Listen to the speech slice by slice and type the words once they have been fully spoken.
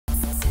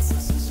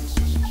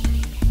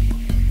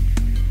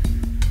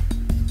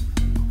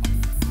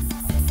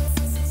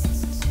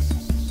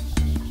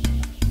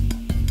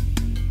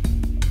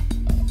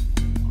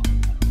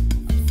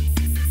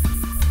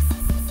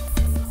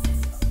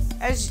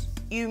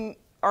You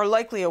are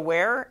likely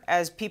aware,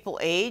 as people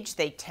age,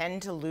 they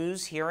tend to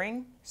lose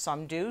hearing.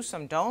 Some do,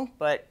 some don't,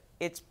 but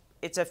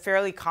it's a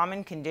fairly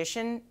common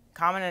condition,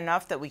 common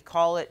enough that we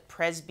call it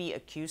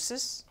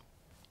presbyacusis.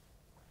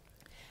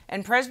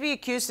 And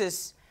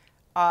presbyacusis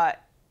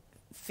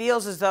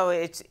feels as though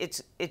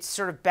it's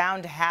sort of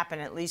bound to happen,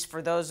 at least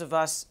for those of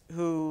us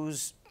who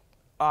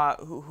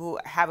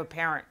have a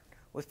parent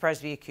with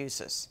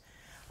presbyacusis.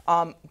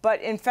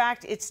 But in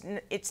fact, it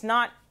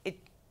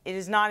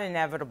is not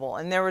inevitable.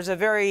 And there was a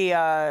very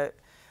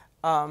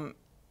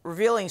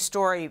revealing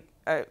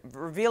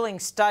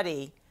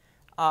study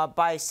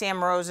by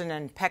Sam Rosen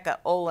and Pekka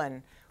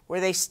Olin, where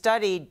they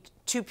studied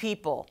two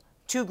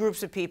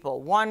groups of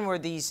people. One were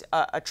these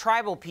a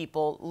tribal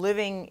people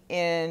living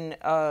in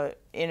a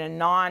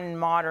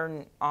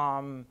non-modern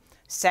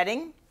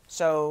setting,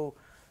 so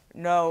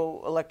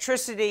no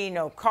electricity,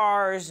 no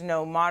cars,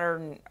 no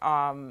modern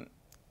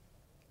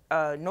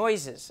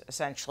noises,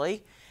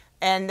 essentially.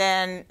 And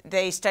then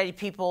they studied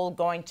people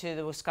going to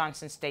the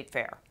Wisconsin State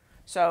Fair.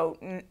 So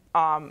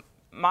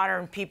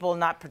modern people,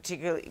 not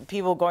particularly,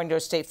 people going to a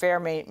state fair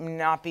may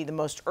not be the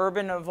most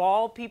urban of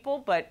all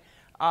people, but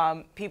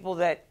people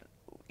that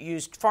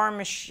used farm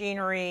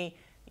machinery,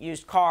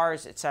 used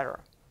cars, etc.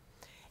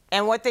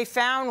 And what they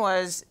found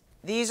was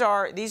these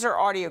are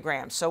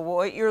audiograms. So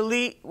what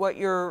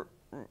you're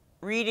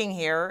reading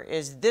here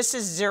is this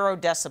is 0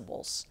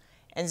 decibels.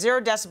 And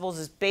 0 decibels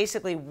is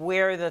basically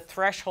where the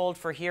threshold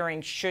for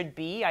hearing should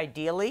be,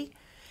 ideally.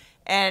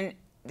 And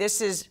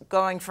this is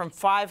going from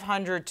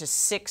 500 to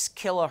 6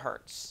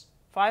 kilohertz.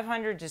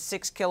 500 to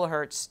 6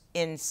 kilohertz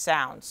in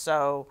sound.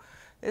 So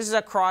this is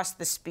across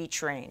the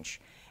speech range.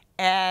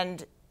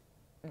 And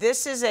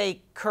this is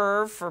a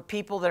curve for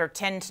people that are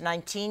 10 to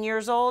 19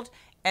 years old.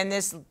 And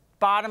this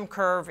bottom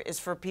curve is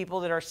for people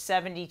that are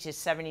 70 to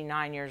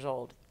 79 years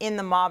old in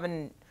the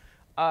Moban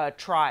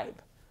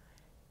tribe.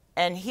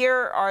 And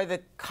here are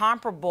the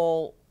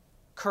comparable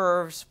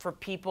curves for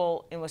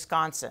people in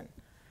Wisconsin.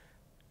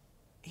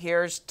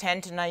 Here's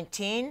 10 to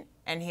 19,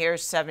 and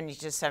here's 70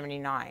 to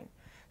 79.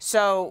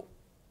 So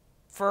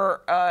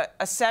for the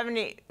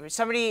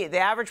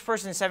average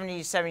person 70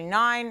 to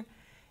 79,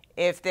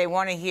 if they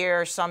want to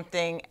hear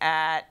something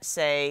at,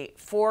 say,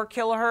 4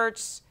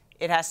 kilohertz,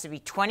 it has to be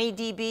 20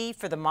 dB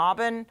for the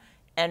Moban,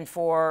 and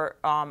for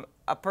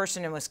a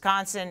person in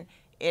Wisconsin,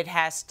 it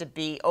has to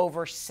be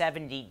over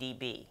 70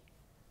 dB.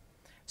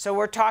 So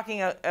we're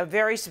talking a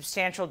very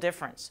substantial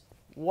difference.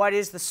 What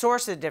is the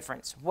source of the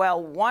difference?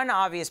 Well, one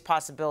obvious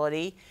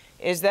possibility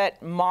is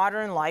that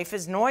modern life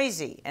is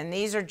noisy, and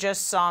these are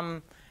just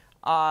some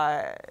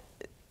the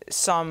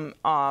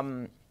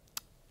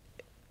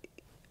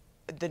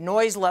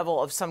noise level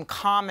of some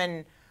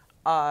common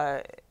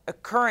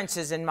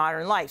occurrences in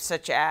modern life,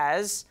 such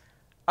as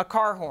a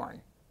car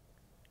horn.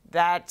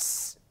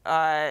 That's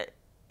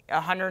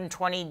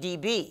 120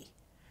 dB.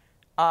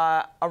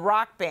 A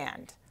rock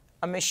band,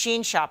 a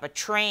machine shop, a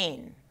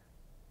train.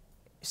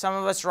 Some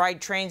of us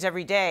ride trains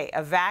every day.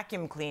 A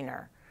vacuum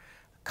cleaner,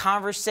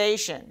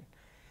 conversation,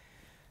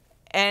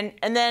 and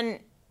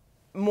then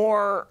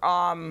more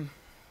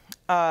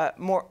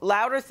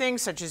louder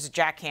things such as a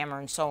jackhammer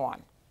and so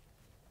on.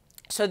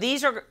 So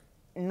these are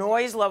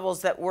noise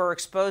levels that we're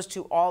exposed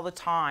to all the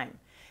time.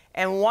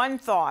 And one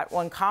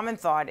common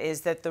thought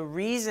is that the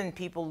reason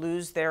people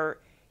lose their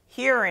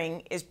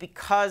hearing is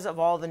because of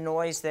all the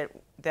noise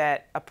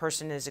that a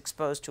person is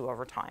exposed to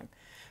over time.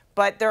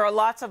 But there are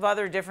lots of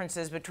other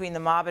differences between the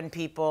Moban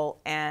people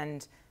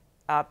and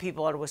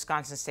people at a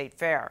Wisconsin State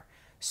Fair.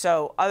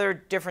 So other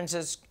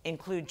differences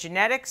include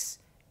genetics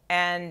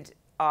and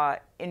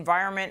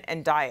environment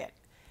and diet.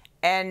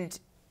 And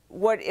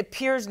what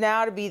appears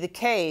now to be the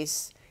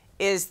case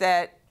is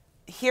that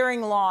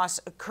hearing loss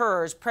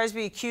occurs,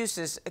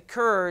 presbyacusis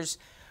occurs,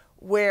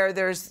 where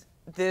there's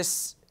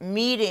this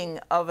meeting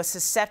of a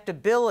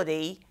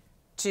susceptibility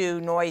to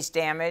noise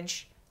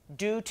damage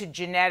due to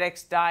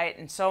genetics, diet,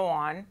 and so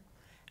on,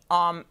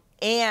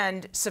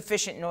 and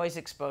sufficient noise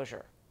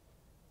exposure.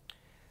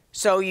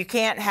 So you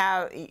can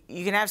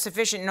have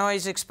sufficient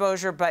noise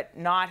exposure but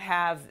not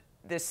have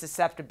this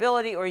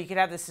susceptibility, or you could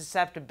have the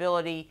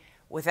susceptibility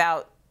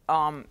without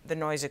the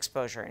noise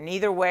exposure. And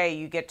either way,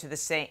 you get to the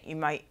same.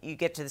 You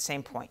get to the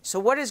same point. So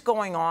what is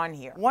going on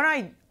here?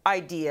 One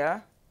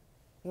idea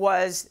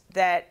was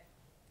that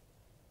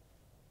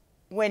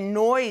when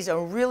a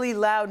really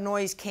loud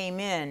noise came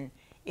in,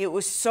 it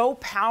was so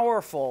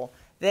powerful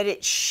that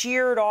it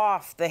sheared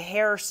off the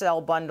hair cell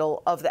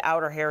bundle of the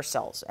outer hair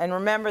cells. And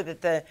remember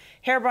that the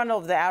hair bundle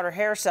of the outer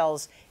hair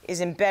cells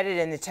is embedded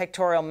in the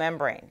tectorial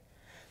membrane.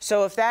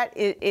 So if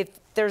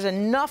there's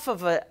enough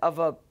of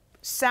a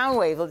sound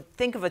wave,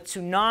 think of a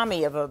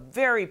tsunami of a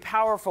very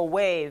powerful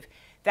wave,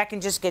 that can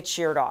just get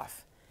sheared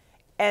off.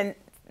 And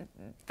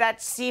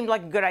that seemed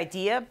like a good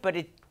idea, but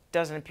it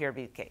doesn't appear to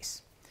be the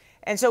case.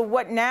 And so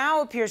what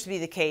now appears to be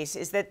the case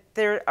is that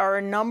there are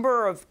a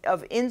number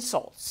of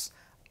insults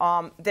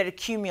that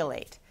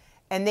accumulate.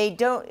 And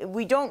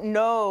we don't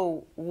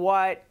know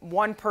what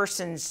one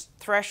person's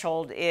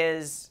threshold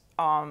is.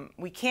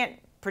 We can't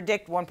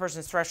predict one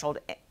person's threshold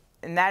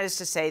and that is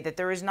to say that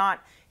there is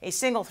not a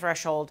single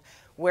threshold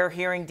where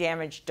hearing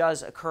damage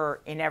does occur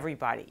in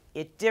everybody.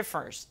 It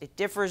differs. It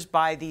differs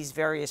by these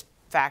various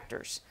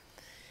factors.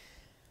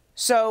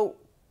 So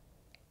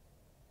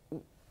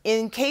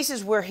in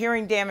cases where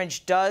hearing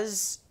damage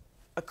does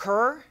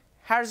occur,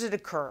 how does it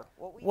occur?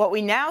 What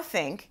we now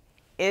think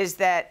is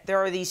that there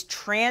are these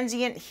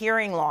transient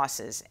hearing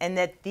losses, and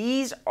that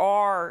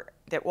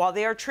while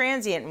they are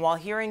transient and while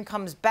hearing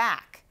comes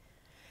back,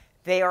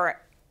 they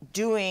are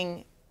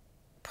doing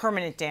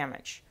permanent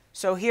damage.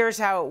 So here's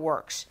how it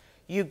works.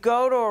 You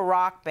go to a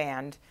rock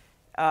band,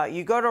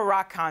 you go to a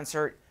rock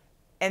concert,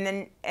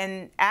 and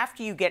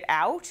after you get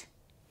out,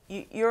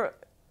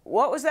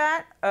 what was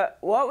that?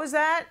 What was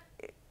that?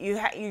 You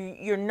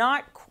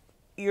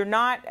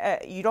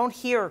don't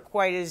hear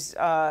quite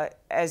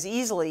as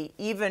easily,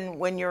 even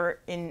when you're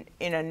in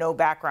a no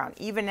background,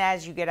 even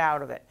as you get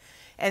out of it,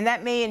 and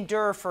that may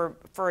endure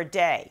for a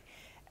day.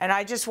 And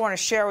I just want to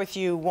share with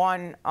you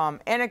one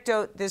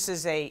anecdote. This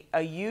is a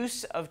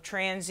use of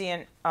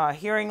transient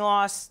hearing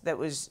loss that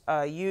was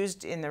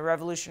used in the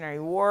Revolutionary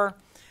War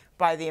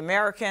by the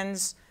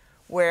Americans,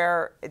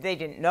 where they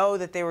didn't know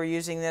that they were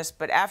using this,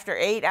 but after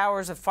 8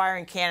 hours of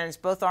firing cannons,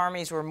 both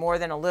armies were more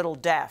than a little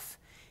deaf.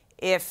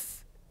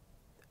 If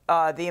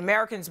the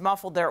Americans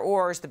muffled their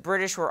oars, the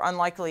British were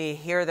unlikely to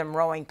hear them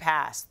rowing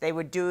past. They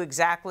would do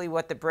exactly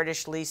what the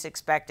British least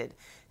expected.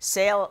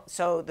 So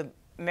the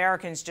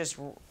Americans just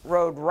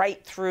rode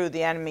right through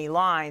the enemy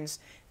lines,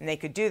 and they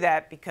could do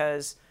that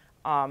because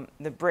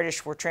the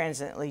British were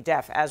transiently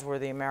deaf, as were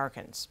the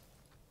Americans.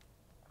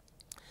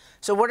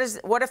 So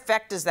what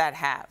effect does that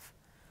have?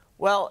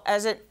 Well,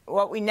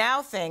 what we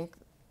now think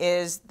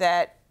is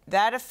that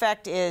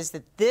effect is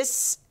that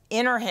this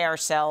inner hair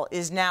cell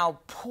is now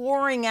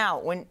pouring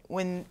out,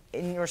 when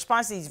in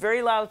response to these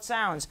very loud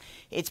sounds,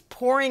 it's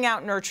pouring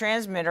out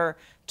neurotransmitter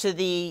to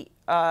the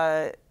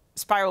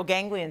spiral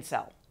ganglion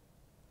cell.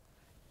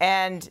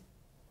 And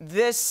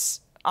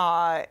this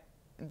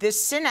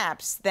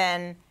synapse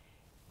then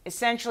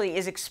essentially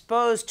is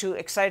exposed to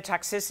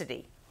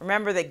excitotoxicity.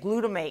 Remember that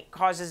glutamate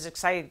causes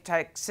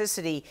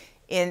excitotoxicity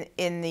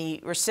in the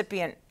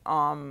recipient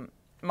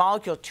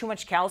molecule, too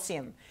much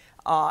calcium.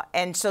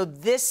 And so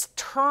this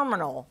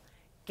terminal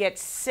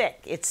gets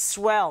sick, it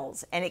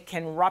swells, and it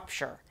can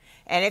rupture.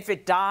 And if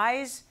it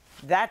dies,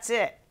 that's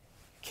it.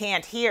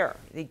 Can't hear.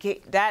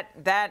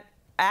 That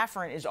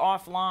afferent is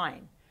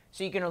offline.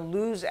 So you're going to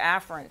lose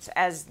afferents.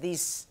 As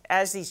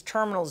these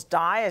terminals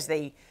die, as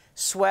they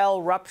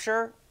swell,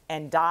 rupture,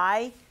 and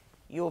die,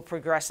 you will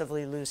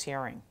progressively lose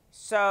hearing.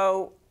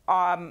 So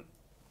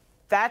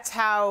that's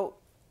how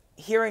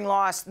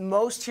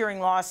most hearing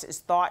loss is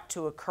thought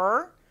to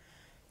occur.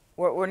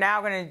 What we're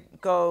now going to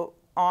go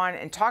on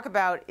and talk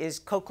about is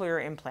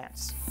cochlear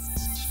implants.